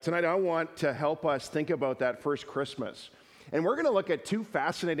Tonight, I want to help us think about that first Christmas. And we're going to look at two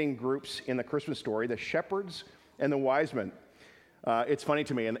fascinating groups in the Christmas story, the shepherds and the wise men. It's funny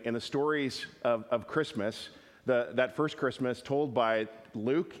to me, in the stories of Christmas, that first Christmas told by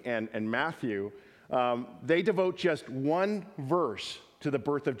Luke and Matthew, they devote just one verse to the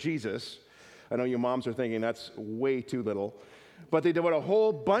birth of Jesus. I know you moms are thinking that's way too little. But they devote a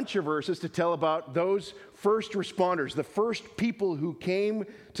whole bunch of verses to tell about those first responders, the first people who came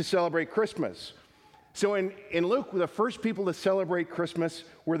to celebrate Christmas. So in Luke, the first people to celebrate Christmas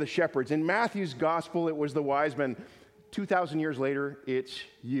were the shepherds. In Matthew's gospel, it was the wise men. 2,000 years later, it's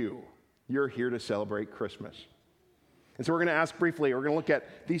you. You're here to celebrate Christmas. And so we're going to ask briefly, we're going to look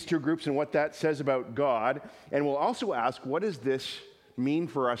at these two groups and what that says about God. And we'll also ask, what does this mean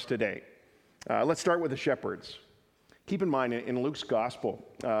for us today? Let's start with the shepherds. Keep in mind, in Luke's gospel,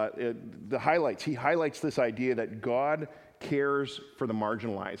 he highlights this idea that God cares for the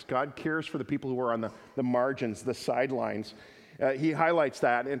marginalized. God cares for the people who are on the margins, the sidelines. He highlights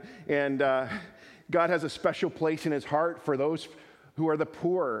that. And God has a special place in his heart for those who are the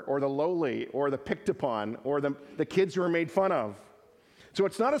poor or the lowly or the picked upon or the kids who are made fun of. So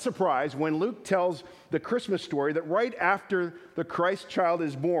it's not a surprise when Luke tells the Christmas story that right after the Christ child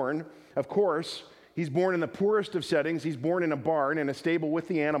is born, of course, he's born in the poorest of settings. He's born in a barn, in a stable with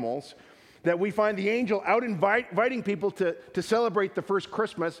the animals, that we find the angel out inviting people to celebrate the first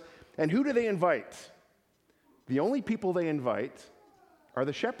Christmas. And who do they invite? The only people they invite are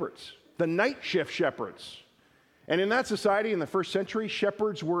the shepherds, the night shift shepherds. And in that society in the first century,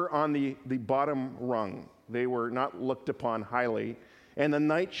 shepherds were on the bottom rung. They were not looked upon highly. And the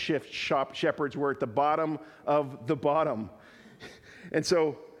night shift shepherds were at the bottom of the bottom. And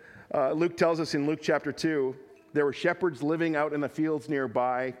so Luke tells us in Luke chapter 2, there were shepherds living out in the fields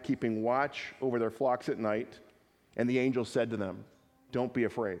nearby, keeping watch over their flocks at night. And the angel said to them, "Don't be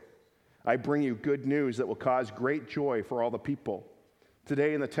afraid. I bring you good news that will cause great joy for all the people.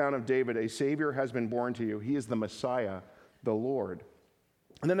 Today in the town of David, a Savior has been born to you. He is the Messiah, the Lord."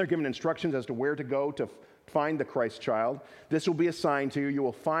 And then they're given instructions as to where to go to find the Christ child. "This will be a sign to you. You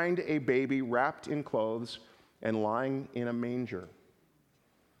will find a baby wrapped in clothes and lying in a manger."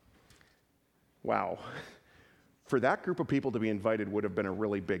 Wow. For that group of people to be invited would have been a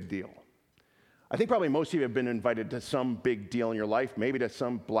really big deal. I think probably most of you have been invited to some big deal in your life, maybe to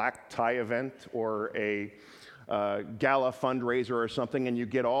some black tie event or a gala fundraiser or something, and you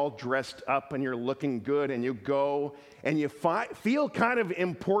get all dressed up and you're looking good and you go and you feel kind of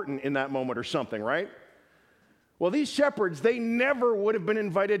important in that moment or something, right? Well, these shepherds, they never would have been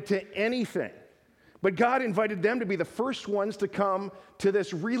invited to anything. But God invited them to be the first ones to come to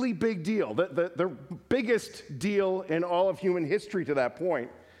this really big deal, the biggest deal in all of human history to that point.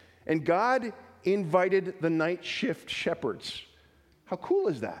 And God invited the night shift shepherds. How cool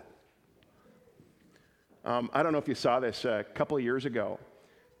is that? I don't know if you saw this a couple of years ago.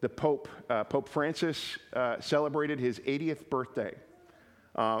 The Pope Francis, celebrated his 80th birthday.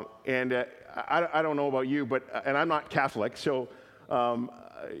 And I don't know about you, and I'm not Catholic, so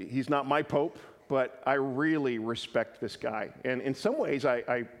he's not my Pope. But I really respect this guy. And in some ways,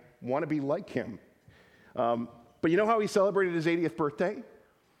 I want to be like him. But you know how he celebrated his 80th birthday?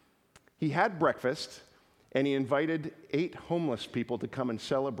 He had breakfast, and he invited 8 homeless people to come and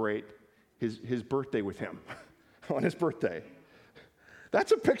celebrate his birthday with him on his birthday.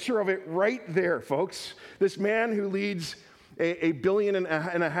 That's a picture of it right there, folks. This man who leads a billion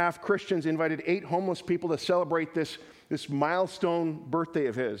and a half Christians invited 8 homeless people to celebrate this milestone birthday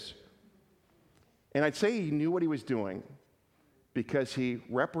of his. And I'd say he knew what he was doing because he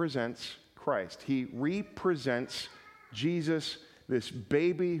represents Christ. He represents Jesus, this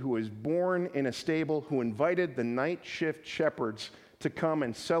baby who was born in a stable, who invited the night shift shepherds to come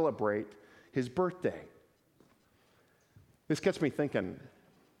and celebrate his birthday. This gets me thinking,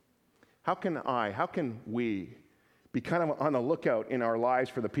 how can we be kind of on the lookout in our lives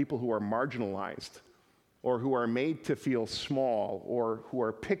for the people who are marginalized or who are made to feel small or who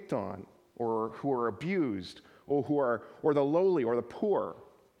are picked on, or who are abused, or the lowly, or the poor?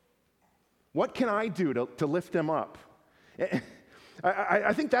 What can I do to lift them up?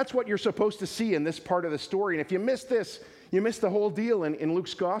 I think that's what you're supposed to see in this part of the story. And if you miss this, you miss the whole deal in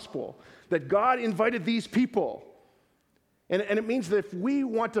Luke's gospel, that God invited these people. And it means that if we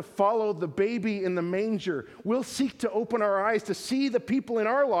want to follow the baby in the manger, we'll seek to open our eyes to see the people in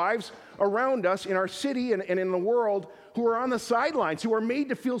our lives around us, in our city and in the world, who are on the sidelines, who are made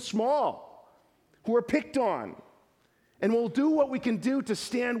to feel small, who are picked on. And we'll do what we can do to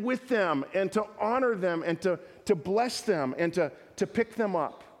stand with them and to honor them and to bless them and to pick them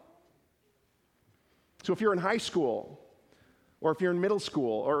up. So if you're in high school, Or if you're in middle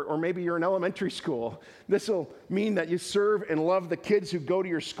school, or maybe you're in elementary school, this will mean that you serve and love the kids who go to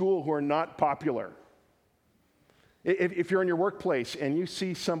your school who are not popular. If you're in your workplace and you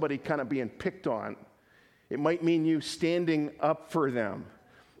see somebody kind of being picked on, it might mean you standing up for them.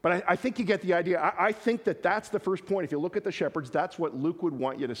 But I think you get the idea. I think that that's the first point. If you look at the shepherds, that's what Luke would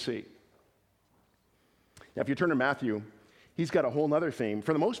want you to see. Now, if you turn to Matthew, he's got a whole other theme.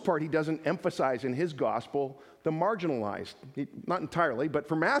 For the most part, he doesn't emphasize in his gospel the marginalized. Not entirely, but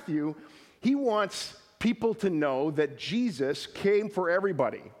for Matthew, he wants people to know that Jesus came for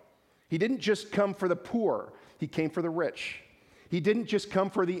everybody. He didn't just come for the poor, he came for the rich. He didn't just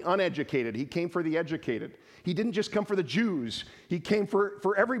come for the uneducated, he came for the educated. He didn't just come for the Jews, he came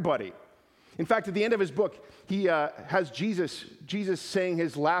for everybody. In fact, at the end of his book, he has Jesus saying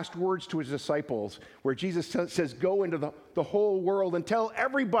his last words to his disciples, where Jesus says, go into the whole world and tell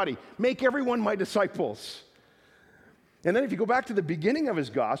everybody, make everyone my disciples. And then if you go back to the beginning of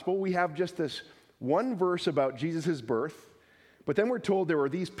his gospel, we have just this one verse about Jesus' birth, but then we're told there were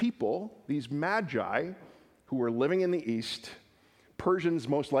these people, these magi, who were living in the east, Persians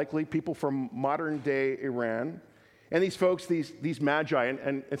most likely, people from modern-day Iran. And these folks, these magi,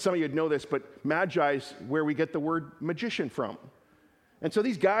 and some of you know this, but magi is where we get the word magician from. And so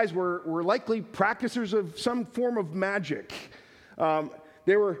these guys were likely practicers of some form of magic.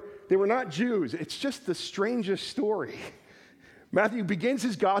 They were not Jews. It's just the strangest story. Matthew begins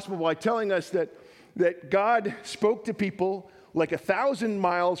his gospel by telling us that God spoke to people like 1,000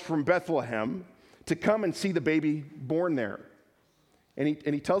 miles from Bethlehem to come and see the baby born there. And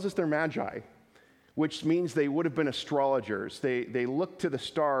he tells us they're magi, which means they would have been astrologers. They looked to the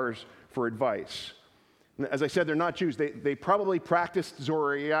stars for advice. As I said, they're not Jews. They probably practiced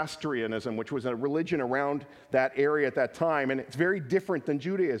Zoroastrianism, which was a religion around that area at that time, and it's very different than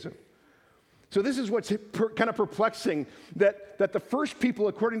Judaism. So this is what's kind of perplexing, that the first people,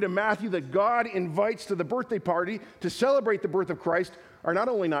 according to Matthew, that God invites to the birthday party to celebrate the birth of Christ are not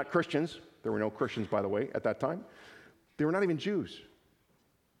only not Christians, there were no Christians, by the way, at that time, they were not even Jews.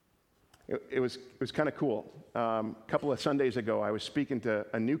 It was kind of cool. A couple of Sundays ago, I was speaking to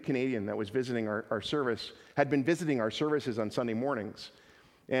a new Canadian that was visiting our service, had been visiting our services on Sunday mornings.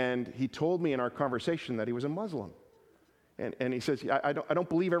 And he told me in our conversation that he was a Muslim. And he says, I don't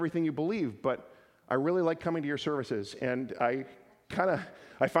believe everything you believe, but I really like coming to your services. And I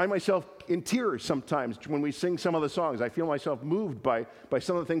find myself in tears sometimes when we sing some of the songs. I feel myself moved by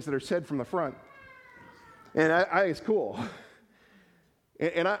some of the things that are said from the front. And it's cool.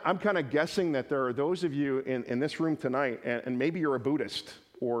 And I'm kind of guessing that there are those of you in this room tonight, and maybe you're a Buddhist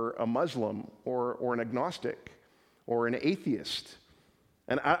or a Muslim or an agnostic or an atheist.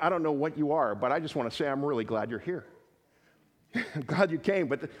 And I don't know what you are, but I just want to say I'm really glad you're here. I'm glad you came.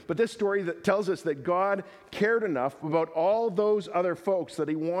 But this story that tells us that God cared enough about all those other folks that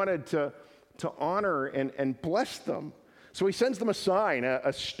he wanted to honor and bless them. So he sends them a sign,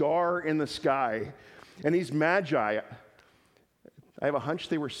 a star in the sky. And these magi, I have a hunch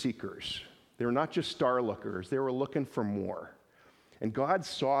they were seekers. They were not just star lookers. They were looking for more. And God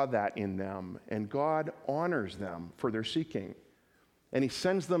saw that in them, and God honors them for their seeking. And he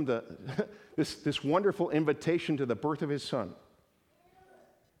sends them this wonderful invitation to the birth of his son.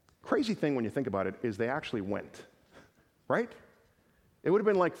 Crazy thing when you think about it is they actually went, right? It would have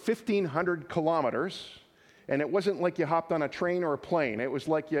been like 1,500 kilometers, and it wasn't like you hopped on a train or a plane. It was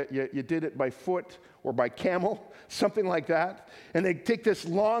like you did it by foot or by camel, something like that. And they take this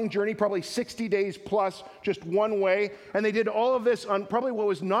long journey, probably 60 days plus, just one way, and they did all of this on probably what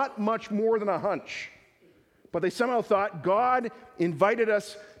was not much more than a hunch. But they somehow thought, God invited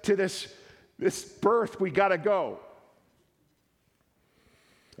us to this birth, we got to go.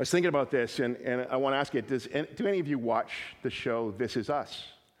 I was thinking about this, and I want to ask you, do any of you watch the show This Is Us?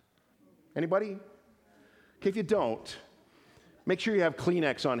 Anybody? Okay, if you don't, make sure you have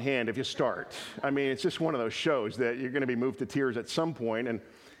Kleenex on hand if you start. I mean, it's just one of those shows that you're going to be moved to tears at some point. And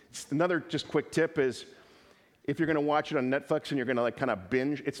another just quick tip is, if you're going to watch it on Netflix and you're going to kind of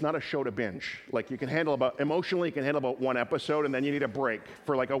binge, it's not a show to binge. Like you can handle emotionally, you can handle about one episode, and then you need a break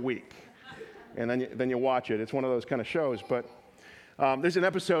for like a week. And then you watch it. It's one of those kind of shows. But there's an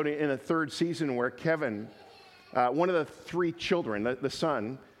episode in the third season where Kevin, one of the three children, the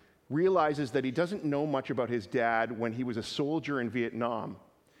son, realizes that he doesn't know much about his dad when he was a soldier in Vietnam.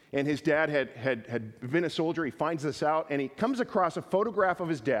 And his dad had been a soldier. He finds this out, and he comes across a photograph of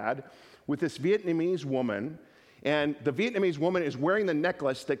his dad with this Vietnamese woman. And the Vietnamese woman is wearing the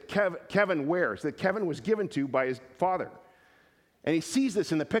necklace that Kevin wears, that Kevin was given to by his father. And he sees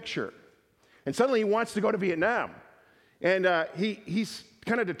this in the picture. And suddenly he wants to go to Vietnam. And he's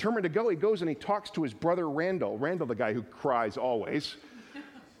kind of determined to go. He goes and he talks to his brother Randall. Randall, the guy who cries always.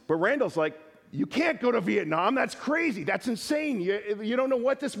 But Randall's like, you can't go to Vietnam. That's crazy. That's insane. You don't know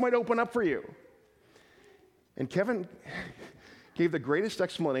what this might open up for you. And Kevin gave the greatest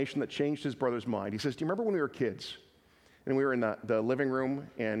explanation that changed his brother's mind. He says, do you remember when we were kids? And we were in the living room,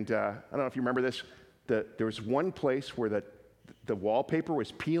 and I don't know if you remember this. There was one place where the wallpaper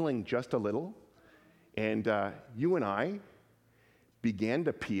was peeling just a little, and you and I began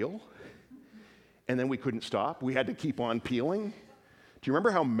to peel, and then we couldn't stop. We had to keep on peeling. Do you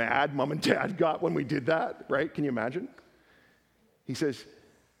remember how mad Mom and Dad got when we did that, right? Can you imagine? He says,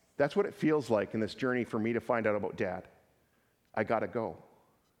 that's what it feels like in this journey for me to find out about Dad. I got to go.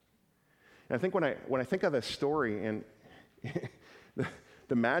 And I think when I think of this story, and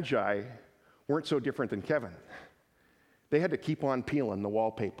the Magi weren't so different than Kevin. They had to keep on peeling the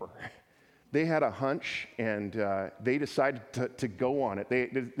wallpaper. They had a hunch, and they decided to go on it.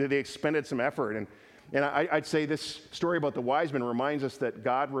 They expended some effort. And I'd say this story about the wise men reminds us that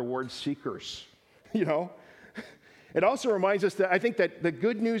God rewards seekers, you know? It also reminds us that I think that the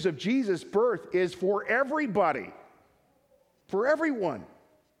good news of Jesus' birth is for everybody, for everyone.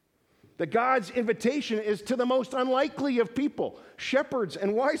 That God's invitation is to the most unlikely of people, shepherds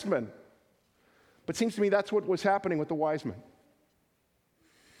and wise men. But it seems to me that's what was happening with the wise men.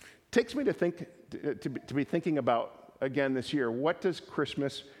 Takes me to be thinking about, again this year, what does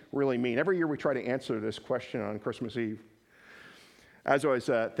Christmas really mean? Every year we try to answer this question on Christmas Eve. As I was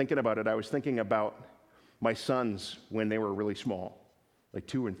thinking about it, I was thinking about my sons when they were really small, like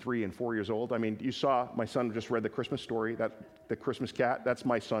 2 and 3 and 4 years old. I mean, you saw my son just read the Christmas story, the Christmas cat. That's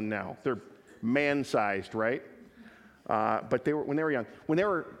my son now. They're man-sized, right? But when they were young, when they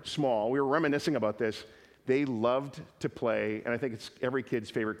were small, we were reminiscing about this. They loved to play, and I think it's every kid's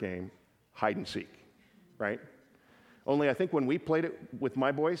favorite game, hide and seek, right? Only I think when we played it with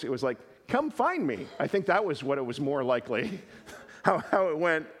my boys, it was like, come find me. I think that was what it was more likely, how it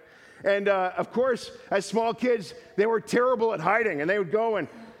went. And of course, as small kids, they were terrible at hiding, and they would go and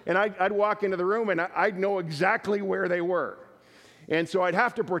I'd walk into the room and I'd know exactly where they were. And so I'd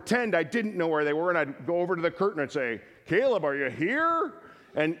have to pretend I didn't know where they were, and I'd go over to the curtain and say, Caleb, are you here?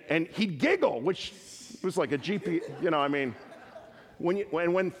 And he'd giggle, which was like a GP, I mean,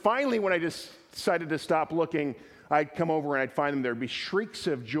 when I just decided to stop looking, I'd come over and I'd find them. There'd be shrieks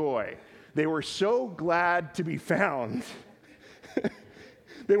of joy. They were so glad to be found.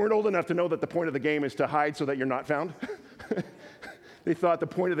 They weren't old enough to know that the point of the game is to hide so that you're not found. They thought the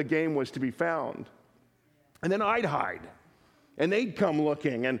point of the game was to be found. And then I'd hide, and they'd come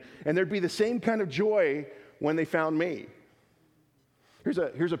looking, and there'd be the same kind of joy when they found me. Here's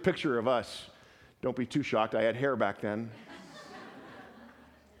a picture of us. Don't be too shocked. I had hair back then.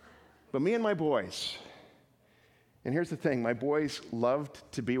 But me and my boys. And here's the thing. My boys loved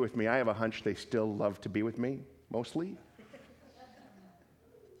to be with me. I have a hunch they still love to be with me, mostly.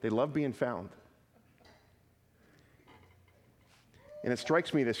 They love being found. And it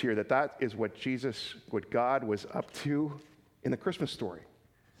strikes me this year that is what God was up to in the Christmas story.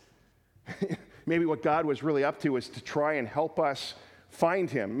 Maybe what God was really up to is to try and help us find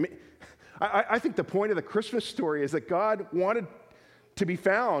him. I think the point of the Christmas story is that God wanted to be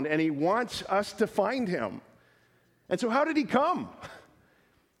found, and he wants us to find him. And so how did he come?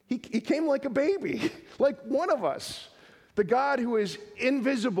 He came like a baby, like one of us. The God who is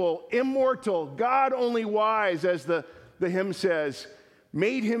invisible, immortal, God only wise, as the hymn says,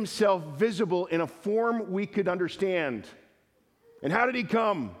 made himself visible in a form we could understand. And how did he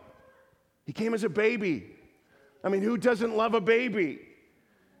come? He came as a baby. I mean, who doesn't love a baby?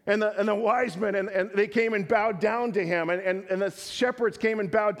 And the wise men, and they came and bowed down to him, and the shepherds came and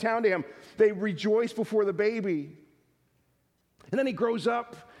bowed down to him. They rejoiced before the baby. And then he grows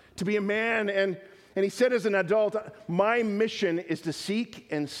up to be a man, and he said as an adult, my mission is to seek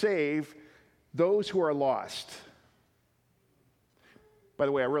and save those who are lost. By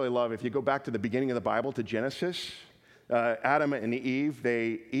the way, I really love, if you go back to the beginning of the Bible, to Genesis, Adam and Eve,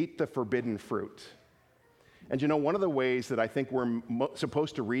 they eat the forbidden fruit. And one of the ways that I think we're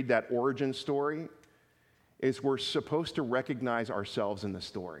supposed to read that origin story is we're supposed to recognize ourselves in the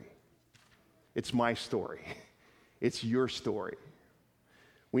story. It's my story. It's your story.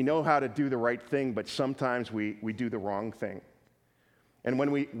 We know how to do the right thing, but sometimes we do the wrong thing. And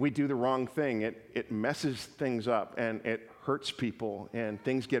when we do the wrong thing, it messes things up, and it hurts people, and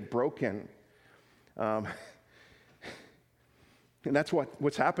things get broken. And that's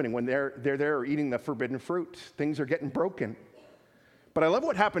what's happening when they're there eating the forbidden fruit. Things are getting broken. But I love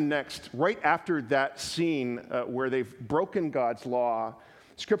what happened next, right after that scene where they've broken God's law.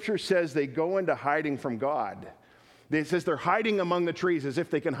 Scripture says they go into hiding from God. It says they're hiding among the trees as if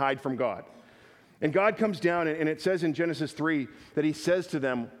they can hide from God. And God comes down, and it says in Genesis 3 that he says to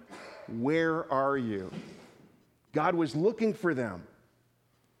them, "Where are you?" God was looking for them.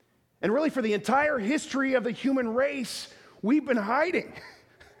 And really, for the entire history of the human race, we've been hiding.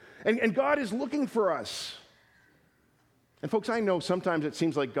 And God is looking for us. And folks, I know sometimes it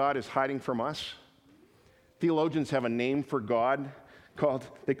seems like God is hiding from us. Theologians have a name for God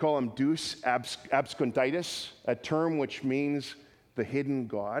they call him Deus absconditus, a term which means the hidden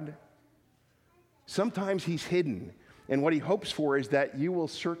God. Sometimes he's hidden, and what he hopes for is that you will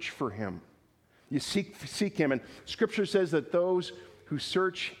search for him. You seek him, and Scripture says that those who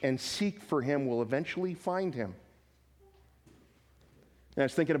search and seek for him will eventually find him. And I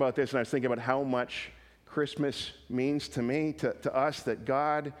was thinking about this, and I was thinking about how much Christmas means to me, to us, that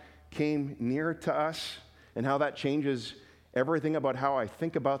God came near to us, and how that changes everything about how I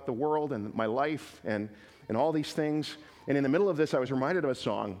think about the world and my life and all these things. And in the middle of this, I was reminded of a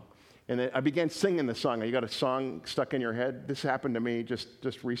song, and I began singing the song. You got a song stuck in your head? This happened to me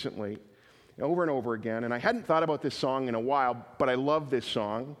just recently, over and over again. And I hadn't thought about this song in a while, but I love this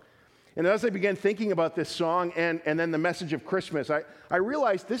song. And as I began thinking about this song and then the message of Christmas, I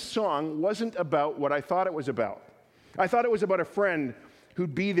realized this song wasn't about what I thought it was about. I thought it was about a friend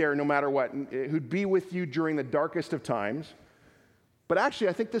who'd be there no matter what, who'd be with you during the darkest of times. But actually,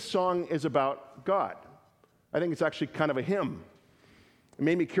 I think this song is about God. I think it's actually kind of a hymn. It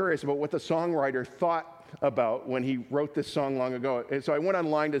made me curious about what the songwriter thought about when he wrote this song long ago. And so I went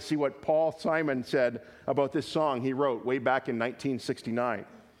online to see what Paul Simon said about this song he wrote way back in 1969.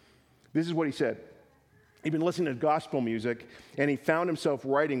 This is what he said. He'd been listening to gospel music, and he found himself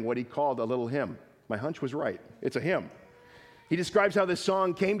writing what he called a little hymn. My hunch was right. It's a hymn. He describes how this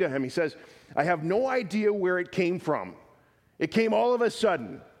song came to him. He says, "I have no idea where it came from. It came all of a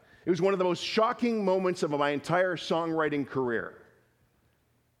sudden. It was one of the most shocking moments of my entire songwriting career."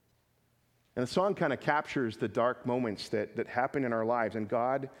 And the song kind of captures the dark moments that happen in our lives, and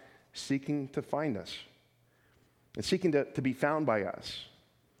God seeking to find us and seeking to be found by us.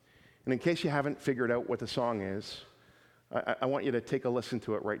 And in case you haven't figured out what the song is, I want you to take a listen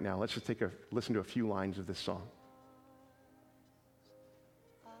to it right now. Let's just take a listen to a few lines of this song.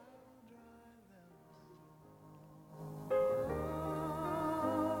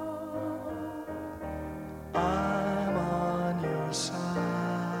 I'm on your side.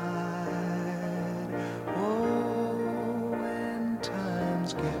 Oh, when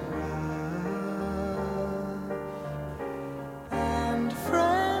times get rough and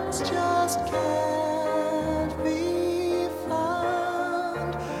friends just can't be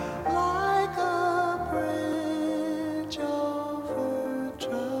found, like a bridge over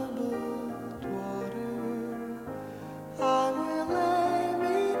troubled water, I will lay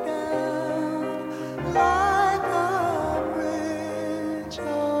me down like a bridge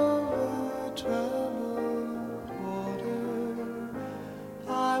over troubled water,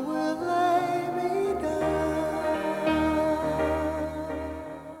 I will lay me down.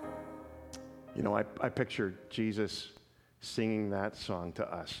 You know, I pictured Jesus singing that song to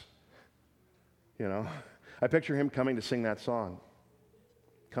us. You know, I picture him coming to sing that song,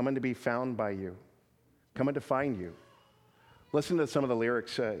 coming to be found by you, coming to find you. Listen to some of the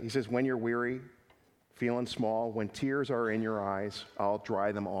lyrics. He says, "When you're weary, feeling small, when tears are in your eyes, I'll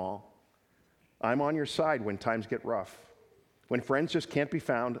dry them all. I'm on your side when times get rough. When friends just can't be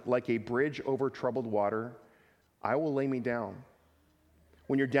found, like a bridge over troubled water, I will lay me down.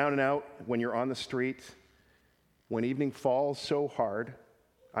 When you're down and out, when you're on the street, when evening falls so hard,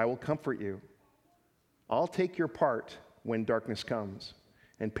 I will comfort you. I'll take your part when darkness comes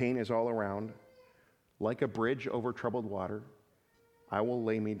and pain is all around. Like a bridge over troubled water, I will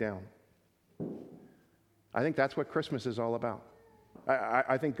lay me down." I think that's what Christmas is all about.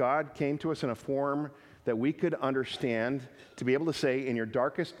 I think God came to us in a form that we could understand, to be able to say, in your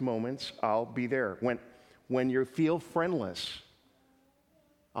darkest moments, I'll be there. When you feel friendless,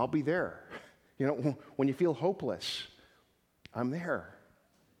 I'll be there. You know, when you feel hopeless, I'm there.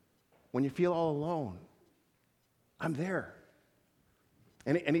 When you feel all alone, I'm there.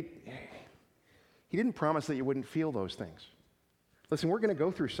 And he didn't promise that you wouldn't feel those things. Listen, we're going to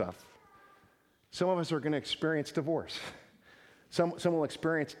go through stuff. Some of us are going to experience divorce. Some will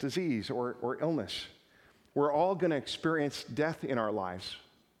experience disease or illness. We're all going to experience death in our lives.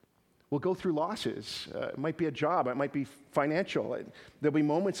 We'll go through losses. It might be a job. It might be financial. There'll be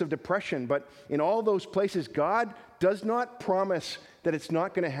moments of depression. But in all those places, God does not promise that it's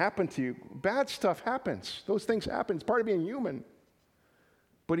not going to happen to you. Bad stuff happens. Those things happen. It's part of being human.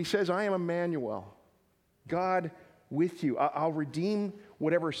 But he says, I am Emmanuel, God with you. I'll redeem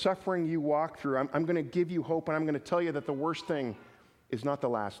whatever suffering you walk through. I'm going to give you hope, and I'm going to tell you that the worst thing is not the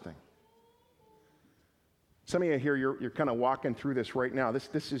last thing. Some of you here, you're kind of walking through this right now.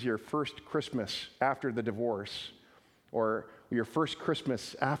 This is your first Christmas after the divorce, or your first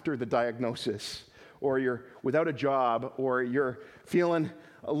Christmas after the diagnosis, or you're without a job, or you're feeling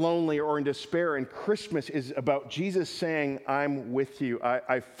lonely or in despair. And Christmas is about Jesus saying, I'm with you.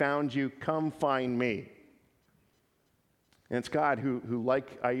 I found you. Come find me. And it's God who,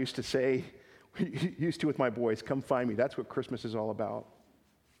 like I used to say, used to with my boys, come find me. That's what Christmas is all about.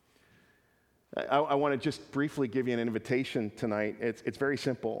 I want to just briefly give you an invitation tonight. It's very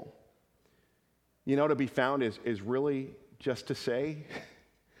simple. You know, to be found is really just to say,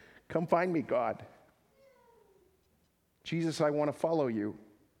 come find me, God. Jesus, I want to follow you.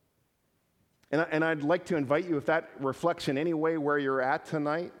 And I'd like to invite you, if that reflects in any way where you're at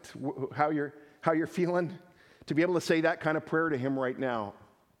tonight, how you're feeling, to be able to say that kind of prayer to him right now.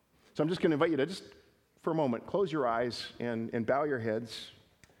 So I'm just going to invite you to just, for a moment, close your eyes and bow your heads.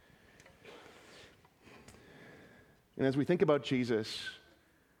 And as we think about Jesus,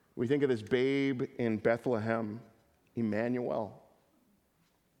 we think of this babe in Bethlehem, Emmanuel,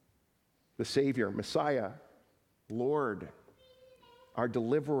 the Savior, Messiah, Lord, our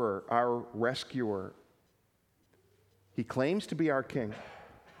deliverer, our rescuer. He claims to be our King.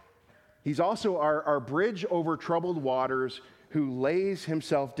 He's also our bridge over troubled waters, who lays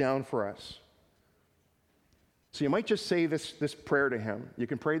himself down for us. So you might just say this prayer to him. You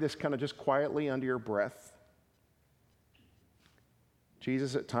can pray this kind of just quietly under your breath.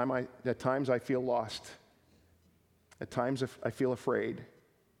 Jesus, at times I feel lost. At times I feel afraid.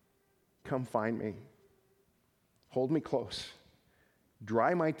 Come find me. Hold me close.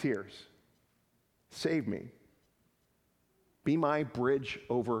 Dry my tears. Save me. Be my bridge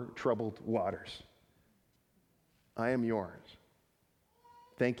over troubled waters. I am yours.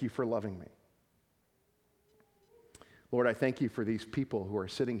 Thank you for loving me. Lord, I thank you for these people who are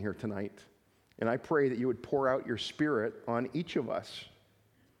sitting here tonight. And I pray that you would pour out your Spirit on each of us.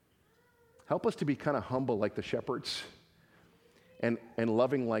 Help us to be kind of humble like the shepherds, and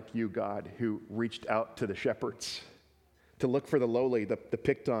loving like you, God, who reached out to the shepherds, to look for the lowly, the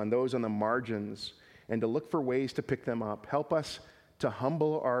picked on, those on the margins, and to look for ways to pick them up. Help us to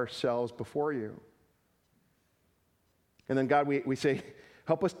humble ourselves before you. And then, God, we say,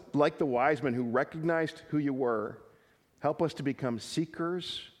 help us, like the wise men who recognized who you were, help us to become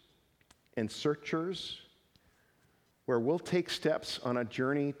seekers and searchers, where we'll take steps on a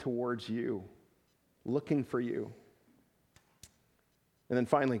journey towards you, looking for you. And then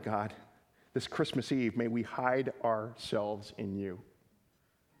finally, God, this Christmas Eve, may we hide ourselves in you.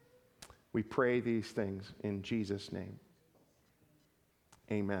 We pray these things in Jesus' name.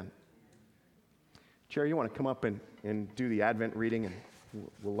 Amen. Jerry, you want to come up and do the Advent reading, and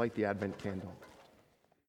we'll light the Advent candle.